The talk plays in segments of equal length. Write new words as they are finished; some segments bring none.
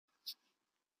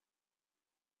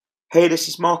Hey, this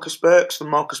is Marcus Burks from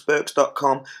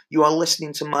marcusburks.com. You are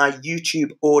listening to my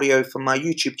YouTube audio from my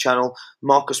YouTube channel,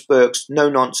 Marcus Burks, No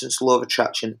Nonsense Law of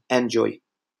Attraction. Enjoy.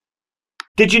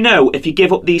 Did you know if you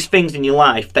give up these things in your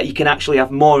life that you can actually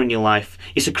have more in your life?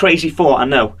 It's a crazy thought, I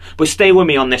know, but stay with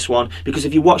me on this one because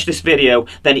if you watch this video,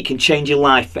 then it can change your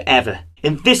life forever.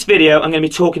 In this video, I'm going to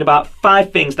be talking about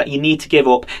 5 things that you need to give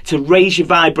up to raise your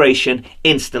vibration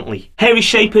instantly. Hey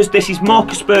Reshapers, this is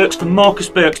Marcus Burks from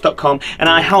marcusburks.com and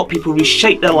I help people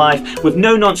reshape their life with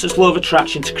no nonsense law of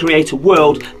attraction to create a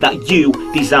world that you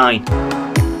design.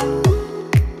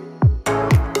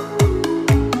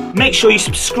 Make sure you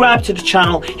subscribe to the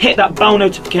channel, hit that bell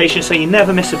notification so you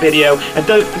never miss a video, and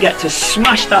don't forget to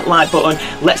smash that like button.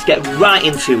 Let's get right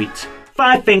into it.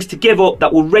 5 things to give up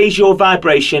that will raise your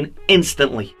vibration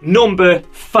instantly. Number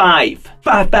 5.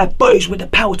 5 bad boys with the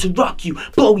power to rock you,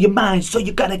 blow your mind, so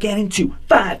you gotta get into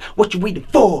 5. What you waiting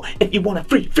for? If you want a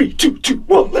 3, 2, 2,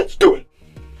 1, let's do it.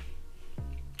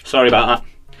 Sorry about that.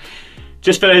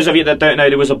 Just for those of you that don't know,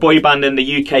 there was a boy band in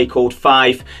the UK called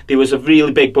Five. There was a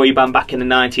really big boy band back in the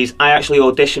 90s. I actually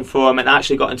auditioned for them and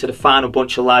actually got into the final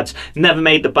bunch of lads. Never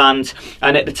made the band,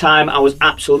 and at the time I was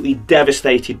absolutely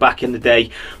devastated back in the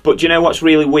day. But do you know what's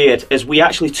really weird is we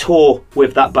actually tour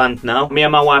with that band now. Me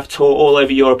and my wife tour all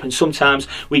over Europe, and sometimes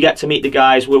we get to meet the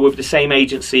guys. We're with the same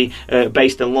agency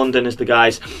based in London as the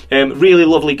guys. Really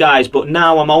lovely guys, but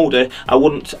now I'm older, I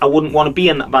wouldn't want to be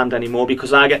in that band anymore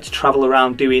because I get to travel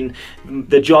around doing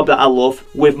the job that I love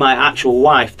with my actual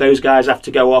wife. Those guys have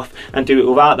to go off and do it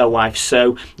without their wife.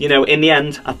 So, you know, in the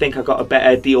end, I think I got a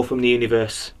better deal from the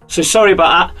universe. So sorry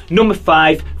about that. Number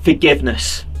 5,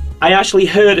 forgiveness. I actually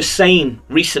heard a saying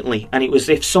recently, and it was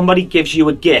if somebody gives you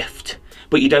a gift,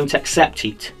 but you don't accept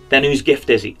it, then whose gift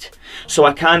is it? So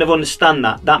I kind of understand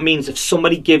that. That means if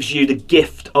somebody gives you the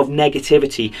gift of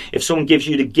negativity, if someone gives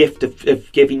you the gift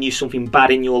of giving you something bad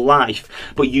in your life,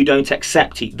 but you don't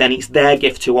accept it, then it's their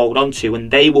gift to hold on to, and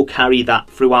they will carry that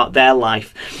throughout their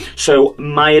life. So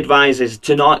my advice is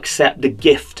to not accept the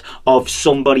gift of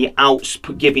somebody else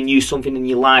giving you something in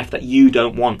your life that you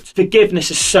don't want.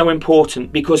 Forgiveness is so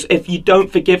important because if you don't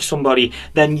forgive somebody,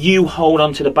 then you hold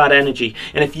on to the bad energy.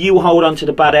 And if you hold on to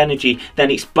the bad energy,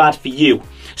 then it's bad for you.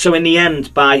 So in the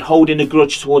end, by holding a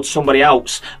grudge towards somebody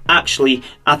else, actually,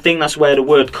 I think that's where the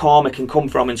word karma can come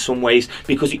from in some ways,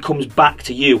 because it comes back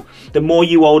to you. The more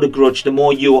you hold a grudge, the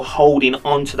more you're holding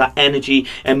on to that energy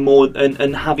and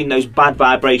and having those bad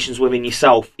vibrations within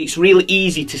yourself. It's really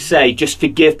easy to say, just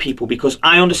forgive people, because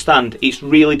I understand it's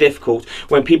really difficult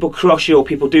when people cross you or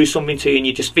people do something to you and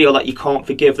you just feel that you can't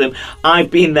forgive them.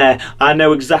 I've been there. I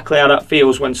know exactly how that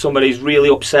feels when somebody's really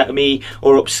upset me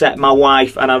or upset my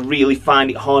wife, and I really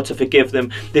find it hard to forgive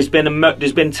them. There's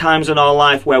been times in our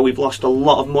life where we've lost a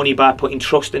lot of money by putting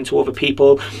trust into other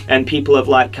people, and people have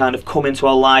like kind of come into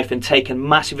our life and taken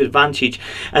massive advantage,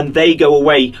 and they go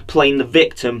away playing the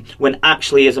victim when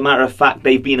actually, as a matter of fact,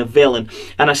 they've been a villain.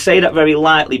 And I say that very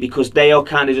lightly because they are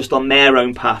kind of just on their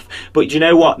own path. But do you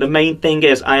know what? The main thing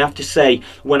is, I have to say,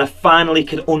 when I finally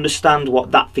could understand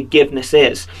what that forgiveness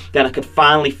is, then I could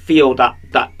finally feel that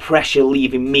pressure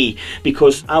leaving me,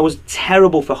 because I was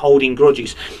terrible for holding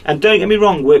grudges. And don't get me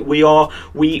wrong,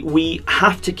 we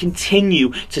have to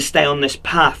continue to stay on this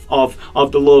path of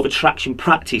the law of attraction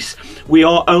practice. We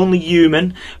are only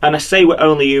human, and I say we're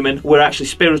only human, we're actually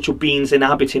spiritual beings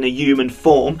inhabiting a human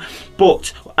form.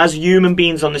 But as human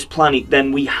beings on this planet,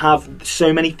 then we have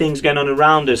so many things going on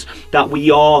around us that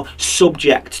we are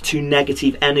subject to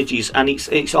negative energies, and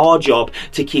it's our job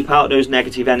to keep out those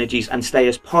negative energies and stay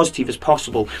as positive as possible.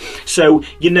 So,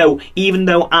 you know, even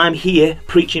though I'm here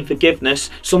preaching forgiveness,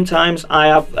 sometimes I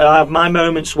have my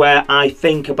moments where I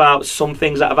think about some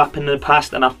things that have happened in the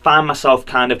past, and I find myself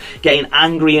kind of getting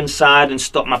angry inside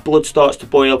and my blood starts to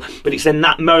boil. But it's in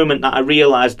that moment that I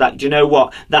realise that, do you know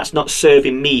what, that's not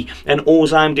serving me, and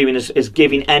all I'm doing is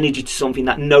giving energy to something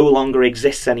that no longer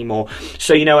exists anymore.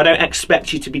 So, you know, I don't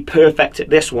expect you to be perfect at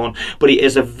this one, but it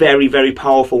is a very, very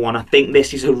powerful one. I think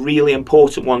this is a really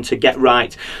important one to get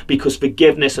right, because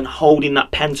forgiveness and holding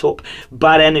that pent up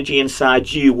bad energy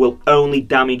inside you will only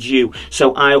damage you.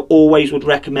 So I always would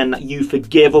recommend that you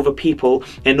forgive other people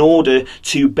in order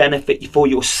to benefit for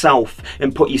yourself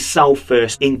and put yourself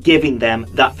first in giving them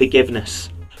that forgiveness.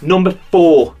 Number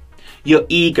 4. Your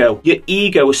ego. Your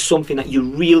ego is something that you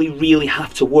really, really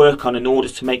have to work on in order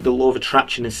to make the law of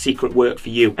attraction and secret work for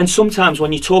you. And sometimes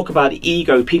when you talk about the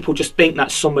ego, people just think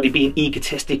that's somebody being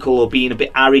egotistical or being a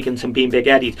bit arrogant and being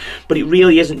big-headed. But it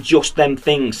really isn't just them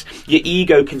things. Your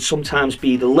ego can sometimes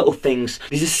be the little things.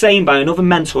 There's a saying by another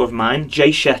mentor of mine, Jay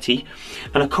Shetty,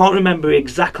 and I can't remember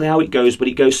exactly how it goes, but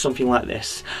it goes something like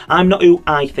this. I'm not who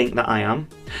I think that I am.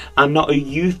 I'm not who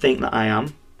you think that I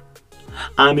am.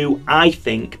 I'm who I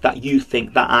think that you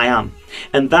think that I am.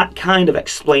 And that kind of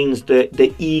explains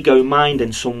the ego mind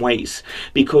in some ways,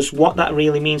 because what that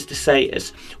really means to say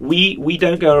is we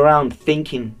don't go around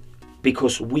thinking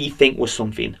because we think we're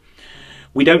something.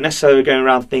 We don't necessarily go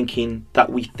around thinking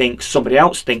that we think somebody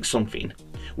else thinks something.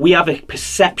 We have a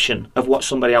perception of what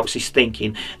somebody else is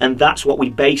thinking, and that's what we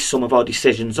base some of our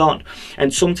decisions on.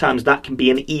 And sometimes that can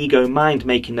be an ego mind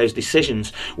making those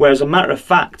decisions, whereas a matter of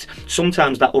fact,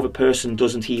 sometimes that other person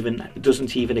doesn't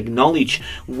even acknowledge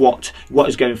what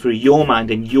is going through your mind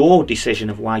and your decision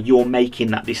of why you're making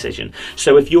that decision.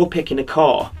 So if you're picking a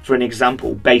car, for an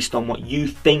example, based on what you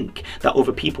think that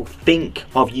other people think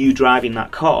of you driving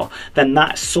that car, then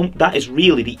that is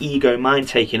really the ego mind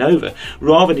taking over,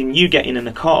 rather than you getting in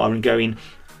a car and going,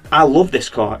 I love this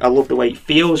car, I love the way it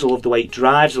feels, I love the way it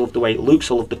drives, I love the way it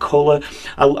looks, I love the colour,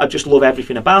 I just love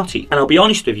everything about it. And I'll be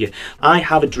honest with you, I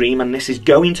have a dream, and this is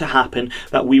going to happen,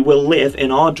 that we will live in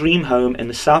our dream home in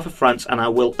the south of France and I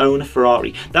will own a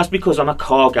Ferrari. That's because I'm a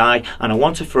car guy and I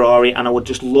want a Ferrari and I would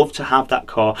just love to have that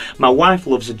car. My wife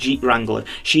loves a Jeep Wrangler,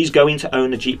 she's going to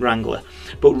own a Jeep Wrangler.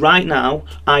 But right now,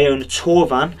 I own a tour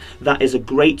van that is a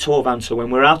great tour van, so when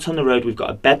we're out on the road, we've got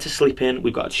a bed to sleep in,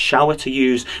 we've got a shower to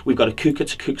use, we've got a cooker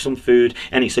to cook some food,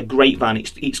 and it's a great van.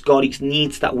 It's got its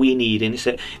needs that we need,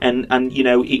 and you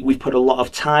know, we've put a lot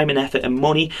of time and effort and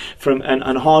money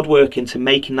and hard work into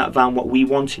making that van what we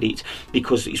wanted it,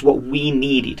 because it's what we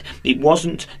needed. It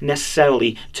wasn't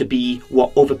necessarily to be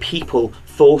what other people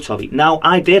thought of it. Now,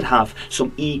 I did have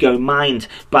some ego mind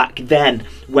back then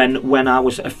when I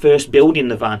was first building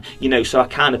the van, you know, so I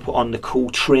kind of put on the cool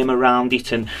trim around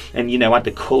it and you know, had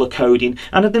the colour coding,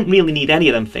 and I didn't really need any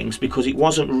of them things because it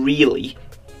wasn't really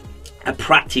a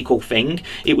practical thing,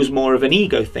 it was more of an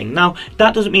ego thing. Now,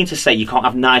 that doesn't mean to say you can't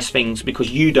have nice things because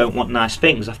you don't want nice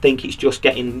things. I think it's just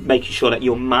making sure that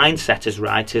your mindset is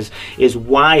right, is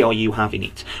why are you having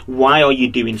it? Why are you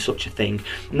doing such a thing?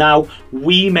 Now,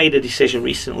 we made a decision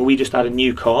recently, we just had a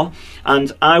new car,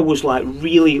 and I was like,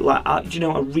 really, like, you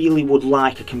know, I really would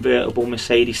like a convertible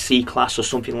Mercedes C-Class or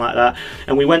something like that.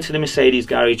 And we went to the Mercedes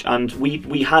garage, and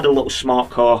we had a little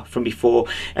smart car from before,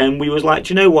 and we was like,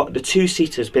 do you know what, the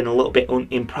two-seater's been a little bit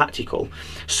impractical,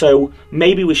 so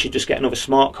maybe we should just get another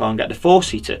smart car and get the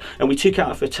four-seater. And we took it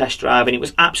out for a test drive, and it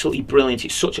was absolutely brilliant.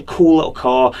 It's such a cool little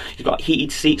car, it's got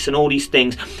heated seats and all these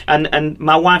things, and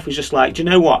my wife was just like, do you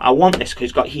know what, I want this because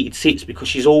it's got heated seats, because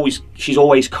she's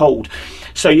always cold.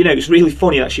 So, you know, it's really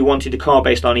funny that she wanted a car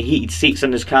based on heated seats,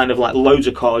 and there's kind of like loads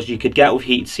of cars you could get with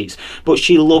heated seats, but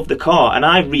she loved the car, and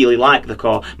I really liked the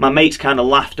car. My mates kind of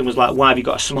laughed and was like, why have you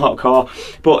got a smart car?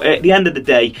 But at the end of the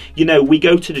day, you know, we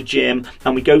go to the gym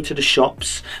and we go to the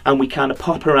shops and we kind of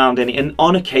pop around in it, and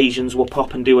on occasions we'll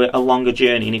pop and do a longer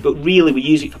journey in it, but really we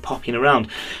use it for popping around.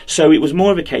 So it was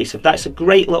more of a case of, that's a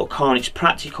great little car and it's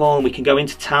practical and we can go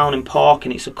into town and park,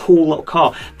 and it's a cool little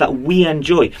car that we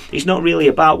enjoy. It's not really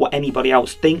about what anybody else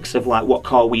thinks of like what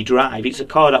car we drive. It's a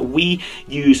car that we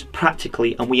use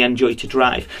practically and we enjoy to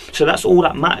drive. So that's all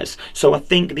that matters. So I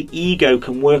think the ego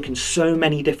can work in so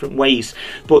many different ways,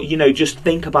 but you know, just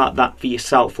think about that for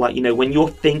yourself. Like, you know, when you're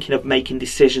thinking of making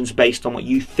decisions based on what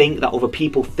you think that other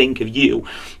people think of you,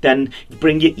 then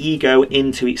bring your ego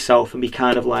into itself and be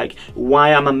kind of like, why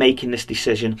am I making this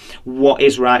decision? What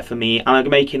is right for me? Am I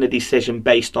making a decision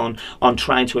based on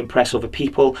trying to impress other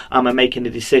people? Am I making a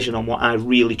decision on what I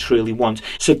really truly want?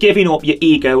 So giving up your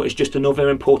ego is just another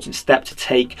important step to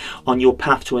take on your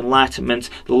path to enlightenment,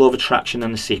 the law of attraction,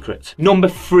 and the secret. Number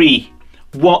 3,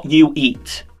 what you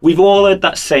eat. We've all heard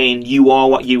that saying, you are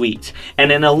what you eat,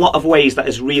 and in a lot of ways that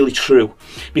is really true,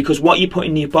 because what you put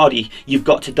in your body, you've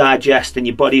got to digest, and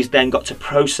your body's then got to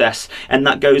process, and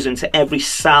that goes into every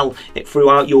cell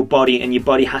throughout your body, and your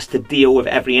body has to deal with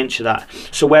every inch of that.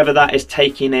 So whether that is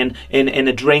taking in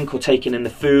a drink, or taking in the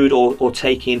food, or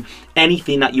taking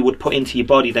anything that you would put into your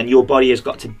body, then your body has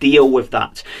got to deal with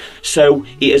that. So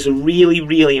it is a really,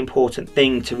 really important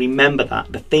thing to remember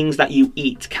that the things that you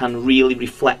eat can really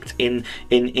reflect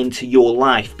into your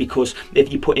life, because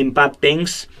if you put in bad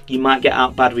things, you might get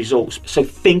out bad results. So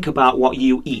think about what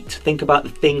you eat. Think about the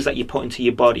things that you put into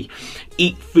your body.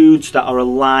 Eat foods that are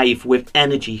alive with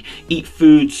energy. Eat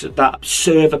foods that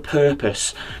serve a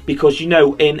purpose, because you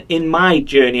know, in my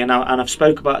journey, and I've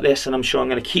spoke about this, and I'm sure I'm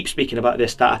going to keep speaking about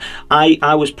this, that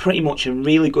I was pretty much in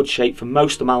really good shape for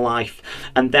most of my life,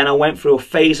 and then I went through a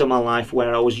phase of my life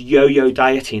where I was yo-yo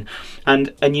dieting,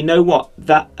 and you know what,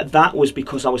 that was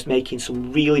because I was making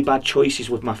some really bad choices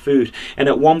with my food. And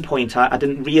at one point I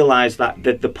didn't realise that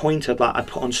the point of that, I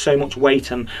put on so much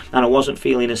weight and I wasn't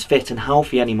feeling as fit and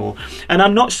healthy anymore. And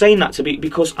I'm not saying that to be,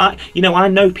 because I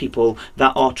know people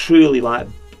that are truly like,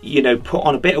 put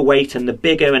on a bit of weight and they're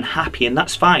bigger and happy, and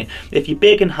that's fine. If you're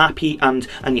big and happy and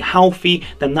you're healthy,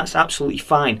 then that's absolutely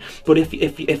fine. But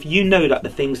if you know that the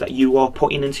things that you are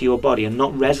putting into your body are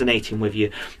not resonating with you,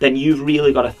 then you've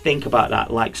really got to think about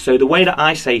that. Like, so the way that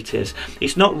I say it is,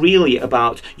 it's not really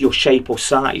about your shape or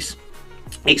size.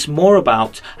 It's more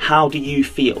about how do you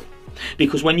feel.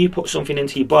 Because when you put something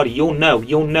into your body, you'll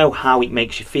know how it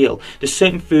makes you feel. There's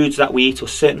certain foods that we eat or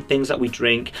certain things that we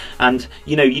drink, and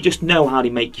you just know how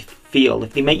they make you feel.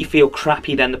 If they make you feel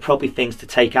crappy, then they're probably things to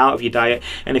take out of your diet,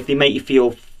 and if they make you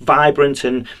feel vibrant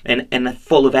and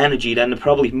full of energy, then there are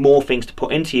probably more things to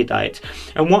put into your diet.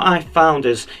 And what I found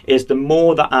is the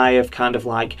more that I have kind of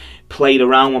like played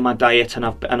around with my diet, and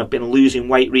I've been losing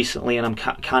weight recently, and I'm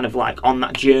kind of like on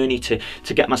that journey to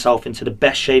get myself into the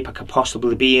best shape I could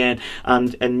possibly be in,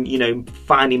 and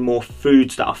finding more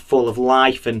foods that are full of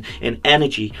life and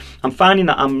energy. I'm finding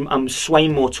that I'm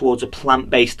swaying more towards a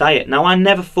plant-based diet. Now, I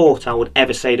never thought I would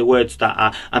ever say the words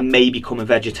that I may become a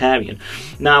vegetarian.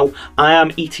 Now, I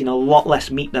am eating a lot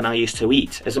less meat than I used to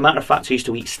eat. As a matter of fact, I used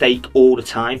to eat steak all the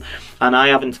time, and I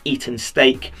haven't eaten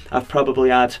steak. I've probably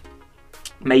had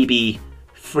maybe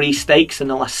 3 steaks in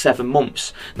the last 7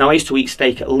 months. Now, I used to eat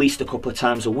steak at least a couple of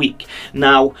times a week.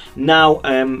 Now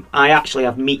I actually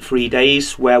have meat-free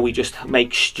days where we just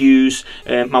make stews.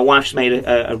 My wife's made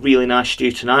a really nice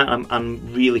stew tonight.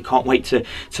 I'm really can't wait to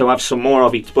have some more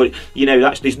of it. But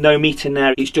there's no meat in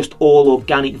there. It's just all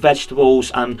organic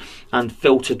vegetables and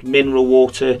filtered mineral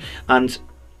water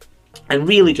and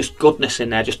really just goodness in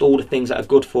there, just all the things that are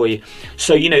good for you.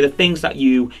 So the things that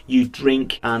you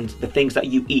drink and the things that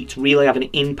you eat really have an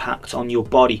impact on your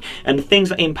body, and the things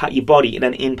that impact your body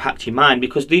then impact your mind,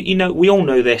 because we all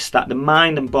know this, that the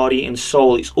mind and body and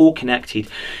soul, it's all connected.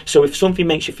 So if something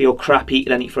makes you feel crappy,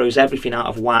 then it throws everything out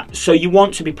of whack. So you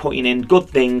want to be putting in good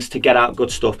things to get out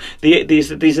good stuff.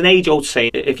 There's an age-old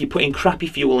saying, if you put in crappy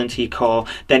fuel into your car,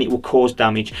 then it will cause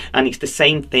damage. And it's the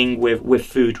same thing with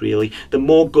food, really. The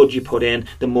more good you put in,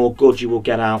 the more good you will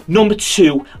get out. Number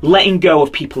 2, letting go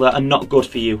of people that are not good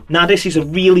for you. Now, this is a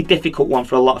really difficult one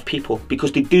for a lot of people,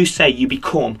 because they do say you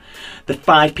become the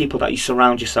 5 people that you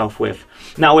surround yourself with.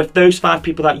 Now, if those 5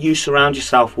 people that you surround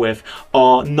yourself with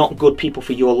are not good people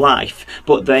for your life,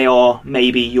 but they are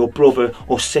maybe your brother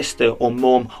or sister or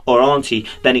mum or auntie,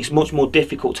 then it's much more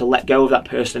difficult to let go of that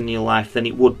person in your life than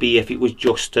it would be if it was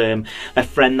just a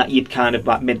friend that you'd kind of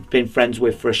like been friends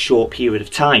with for a short period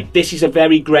of time. This is a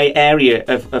very grey area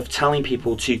of telling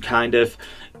people to kind of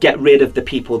get rid of the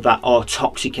people that are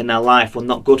toxic in their life or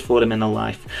not good for them in their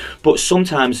life. But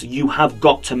sometimes you have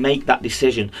got to make that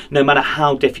decision, no matter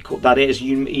how difficult that is.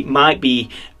 It might be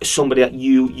somebody that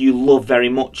you love very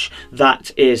much,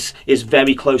 that is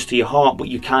very close to your heart, but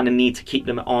you kind of need to keep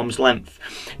them at arm's length.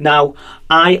 Now,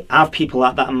 I have people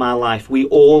like that in my life. We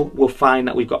all will find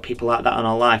that we've got people like that in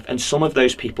our life, and some of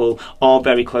those people are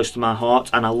very close to my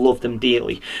heart and I love them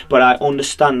dearly, but I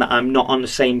understand that I'm not on the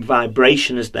same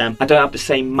vibration as them. I don't have the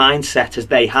same mindset as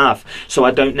they have, so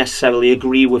I don't necessarily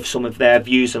agree with some of their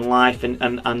views in life,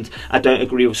 and I don't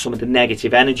agree with some of the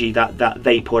negative energy that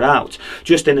they put out,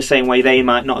 just in the same way they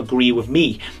might not agree with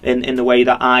me in the way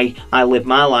that I live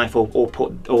my life or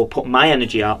put my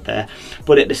energy out there.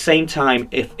 But at the same time,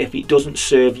 if it doesn't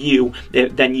serve you,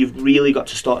 then you've really got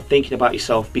to start thinking about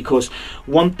yourself. Because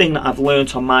one thing that I've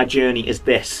learned on my journey is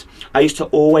this: I used to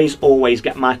always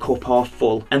get my cup half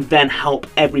full and then help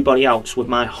everybody else with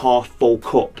my half full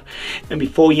cup, and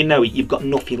before you know it, you've got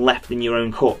nothing left in your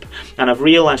own cup. And I've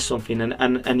realised something,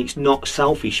 and it's not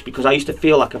selfish, because I used to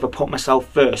feel like if I put myself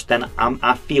first, then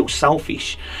I feel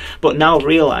selfish. But now I've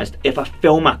realised, if I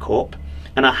fill my cup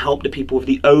and I help the people with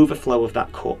the overflow of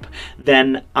that cup,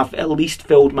 then I've at least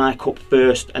filled my cup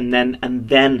first, and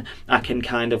then I can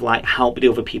kind of like help the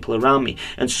other people around me.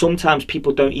 And sometimes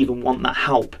people don't even want that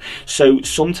help. So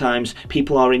sometimes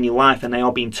people are in your life and they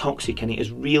are being toxic, and it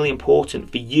is really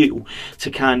important for you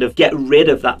to kind of get rid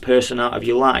of that person out of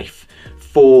your life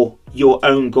for your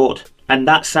own good. And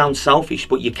that sounds selfish,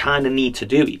 but you kind of need to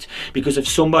do it, because if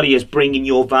somebody is bringing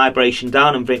your vibration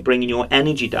down and bringing your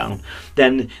energy down,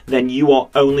 then you are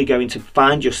only going to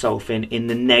find yourself in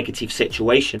the negative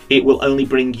situation. It will only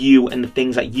bring you and the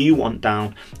things that you want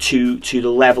down to the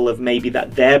level of maybe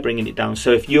that they're bringing it down.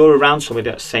 So if you're around somebody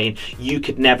that's saying you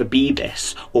could never be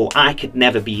this, or I could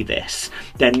never be this,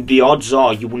 then the odds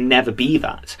are you will never be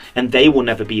that, and they will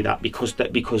never be that,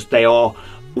 because they are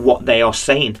what they are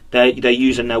saying. They're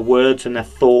using their words words and their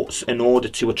thoughts in order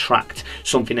to attract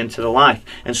something into their life.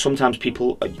 And sometimes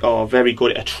people are very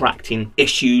good at attracting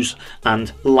issues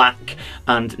and lack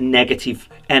and negative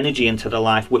energy into their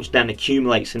life, which then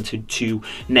accumulates into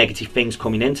negative things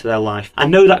coming into their life. I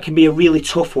know that can be a really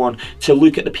tough one, to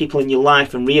look at the people in your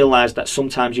life and realize that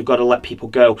sometimes you've got to let people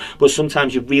go, but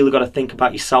sometimes you've really got to think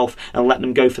about yourself and let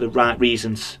them go for the right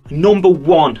reasons. Number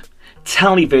 1,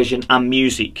 television and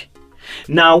music.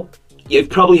 Now, you've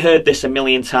probably heard this a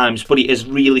million times, but it is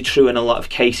really true in a lot of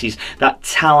cases that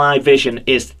television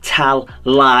is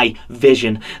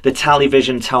tell-lie-vision. The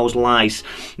television tells lies.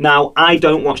 Now, I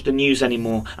don't watch the news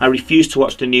anymore. I refuse to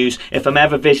watch the news. If I'm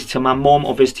ever visiting my mum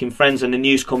or visiting friends and the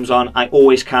news comes on, I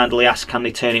always kindly ask, can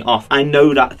they turn it off? I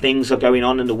know that things are going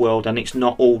on in the world and it's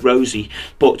not all rosy,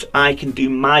 but I can do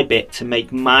my bit to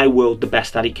make my world the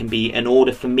best that it can be in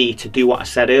order for me to do what I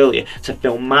said earlier, to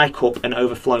fill my cup and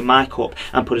overflow my cup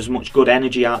and put as much good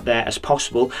energy out there as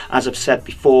possible. As I've said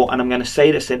before, and I'm going to say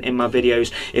this in my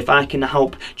videos, if I can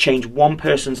help change one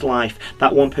person's life,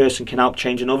 that one person can help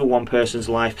change another one person's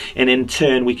life, and in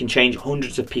turn we can change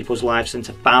hundreds of people's lives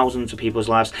into thousands of people's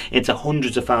lives, into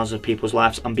hundreds of thousands of people's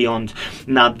lives and beyond.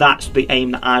 Now that's the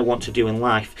aim that I want to do in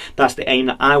life. That's the aim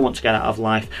that I want to get out of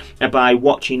life. And by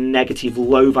watching negative,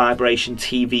 low vibration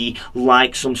TV,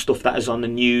 like some stuff that is on the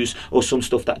news or some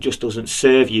stuff that just doesn't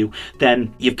serve you,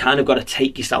 then you've kind of got to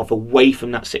take yourself away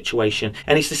from that situation.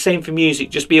 And it's the same for music.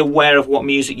 Just be aware of what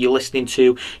music you're listening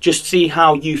to. Just see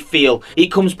how you feel. It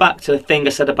comes back to the thing I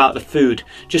said about the food.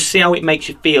 Just see how it makes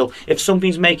you feel. If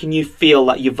something's making you feel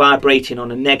like you're vibrating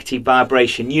on a negative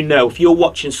vibration, you know, if you're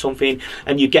watching something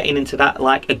and you're getting into that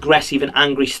like aggressive and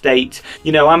angry state,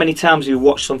 you know, how many times you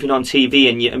watch something on TV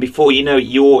and before you know it,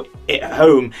 you're at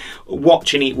home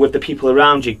watching it with the people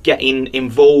around you, getting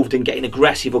involved and getting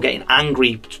aggressive or getting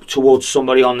angry towards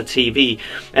somebody on the TV.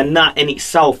 And that in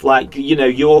itself, like, you know,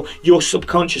 your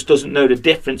subconscious doesn't know the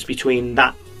difference between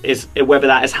that, is whether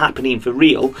that is happening for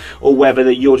real or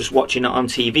whether you're just watching it on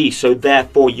TV. So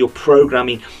therefore you're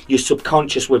programming your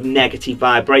subconscious with negative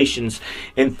vibrations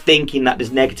and thinking that there's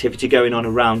negativity going on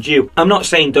around you. I'm not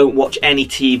saying don't watch any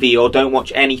TV or don't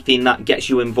watch anything that gets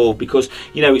you involved, because,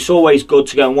 you know, it's always good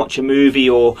to go and watch a movie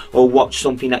or watch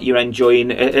something that you're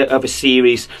enjoying of a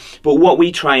series. But what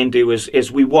we try and do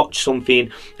is we watch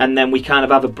something and then we kind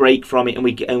of have a break from it and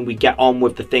we get on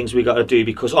with the things we got to do,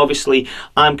 because obviously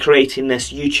I'm creating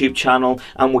this YouTube channel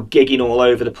and we're gigging all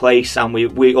over the place, and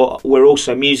we're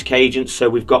also music agents, so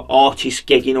we've got artists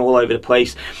gigging all over the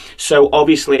place. So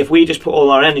obviously if we just put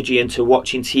all our energy into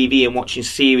watching TV and watching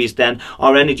series, then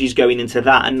our energy is going into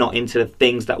that and not into the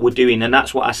things that we're doing. And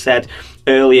that's what I said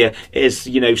earlier, is,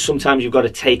 you know, sometimes you've got to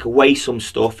take away some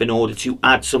stuff in order to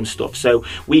add some stuff. So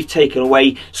we've taken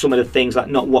away some of the things, like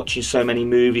not watching so many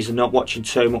movies and not watching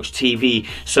so much TV,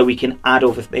 so we can add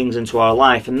other things into our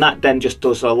life, and that then just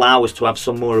does allow us to have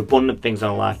some more abundant things in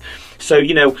our life. So,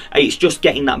 you know, it's just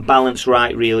getting that balance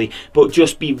right, really. But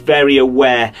just be very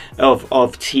aware of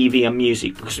TV and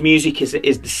music, because music is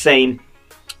the same.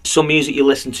 Some music you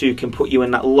listen to can put you in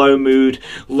that low mood,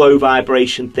 low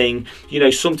vibration thing. You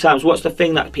know, sometimes what's the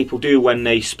thing that people do when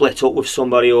they split up with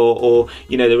somebody or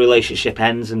you know, the relationship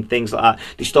ends and things like that?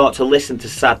 They start to listen to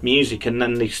sad music and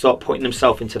then they start putting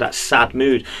themselves into that sad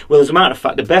mood. Well, as a matter of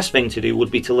fact, the best thing to do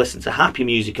would be to listen to happy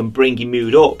music and bring your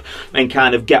mood up and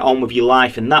kind of get on with your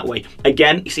life in that way.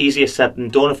 Again, it's easier said than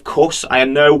done. Of course, I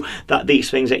know that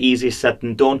these things are easier said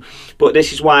than done, but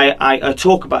this is why I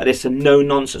talk about this, a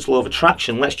no-nonsense law of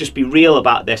attraction. Let's just be real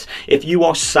about this. If you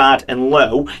are sad and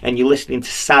low and you're listening to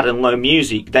sad and low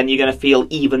music, then you're going to feel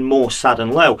even more sad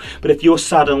and low. But if you're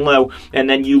sad and low and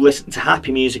then you listen to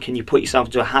happy music and you put yourself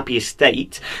into a happier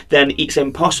state, then it's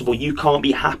impossible. You can't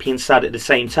be happy and sad at the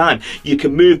same time. You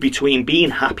can move between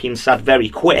being happy and sad very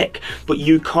quick, but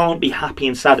you can't be happy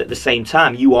and sad at the same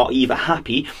time. You are either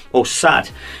happy or sad.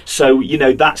 So, you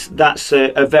know, that's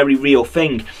a very real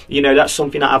thing. You know, that's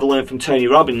something that I've learned from Tony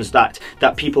Robbins, that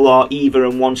people are either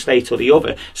in one state or the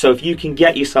other. So if you can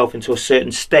get yourself into a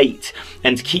certain state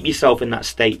and keep yourself in that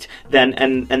state, then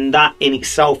and that in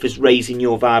itself is raising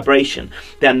your vibration,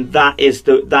 then that is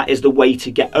the way to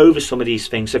get over some of these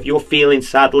things. So if you're feeling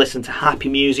sad, listen to happy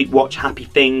music, watch happy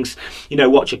things, you know,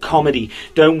 watch a comedy.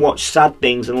 Don't watch sad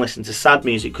things and listen to sad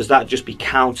music, because that'd just be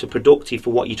counterproductive for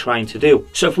what you're trying to do.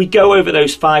 So if we go over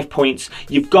those 5 points,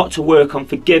 you've got to work on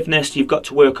forgiveness, you've got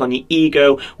to work on your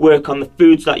ego, work on the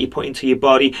foods that you put into your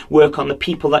body, work on the people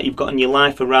people that you've got in your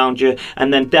life around you,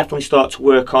 and then definitely start to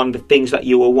work on the things that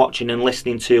you are watching and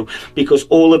listening to, because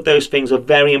all of those things are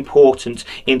very important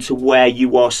into where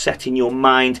you are setting your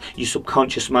mind, your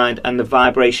subconscious mind, and the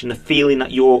vibration, the feeling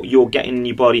that you're getting in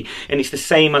your body. And it's the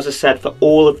same, as I said, for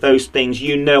all of those things.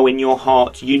 You know in your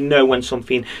heart, you know when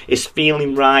something is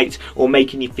feeling right or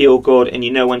making you feel good, and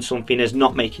you know when something is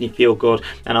not making you feel good.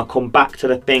 And I'll come back to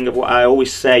the thing of what I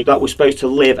always say, that we're supposed to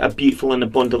live a beautiful and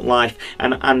abundant life,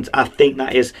 and I think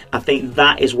that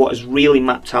is what is really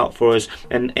mapped out for us,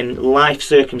 and life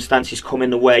circumstances come in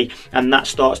the way, and that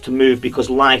starts to move, because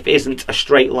life isn't a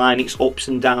straight line, it's ups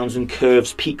and downs and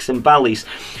curves, peaks and valleys,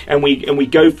 and we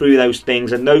go through those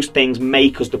things, and those things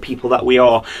make us the people that we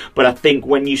are. But I think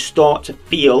when you start to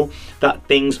feel that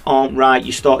things aren't right,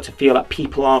 you start to feel that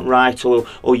people aren't right,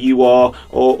 or you are,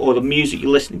 or the music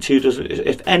you're listening to doesn't,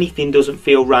 if anything doesn't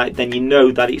feel right, then you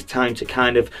know that it's time to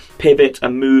kind of pivot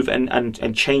and move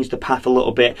and change the path a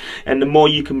little bit. And the more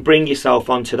you can bring yourself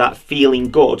onto that feeling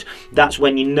good, that's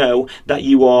when you know that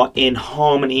you are in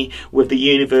harmony with the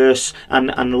universe and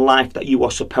the life that you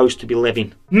are supposed to be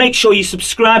living. Make sure you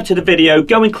subscribe to the video,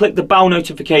 go and click the bell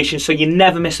notification so you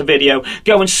never miss a video,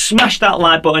 go and smash that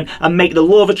like button and make the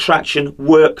law of attraction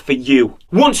work for you.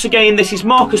 Once again, this is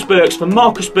Marcus Burks from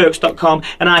marcusburks.com,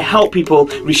 and I help people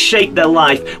reshape their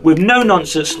life with no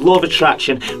nonsense law of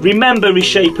attraction. Remember,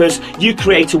 reshapers, you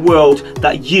create a world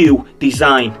that you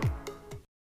design.